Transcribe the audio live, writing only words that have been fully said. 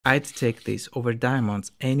I'd take this over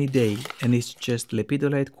diamonds any day, and it's just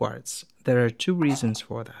lepidolite quartz. There are two reasons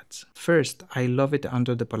for that. First, I love it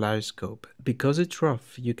under the polariscope. Because it's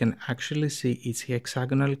rough, you can actually see its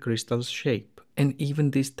hexagonal crystal shape, and even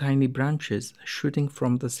these tiny branches shooting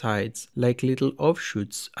from the sides like little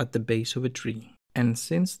offshoots at the base of a tree. And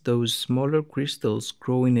since those smaller crystals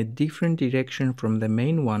grow in a different direction from the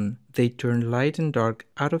main one, they turn light and dark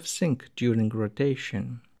out of sync during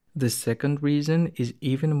rotation. The second reason is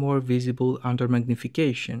even more visible under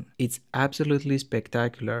magnification. It's absolutely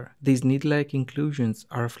spectacular. These needle-like inclusions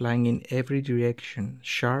are flying in every direction,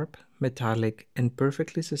 sharp, metallic, and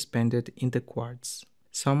perfectly suspended in the quartz.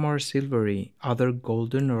 Some are silvery, other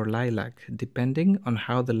golden or lilac, depending on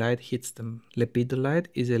how the light hits them. Lepidolite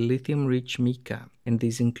is a lithium-rich mica, and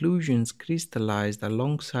these inclusions crystallized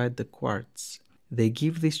alongside the quartz. They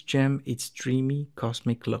give this gem its dreamy,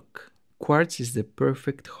 cosmic look. Quartz is the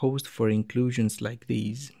perfect host for inclusions like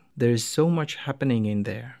these. There is so much happening in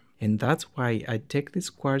there, and that's why I take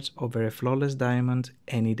this quartz over a flawless diamond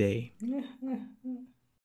any day.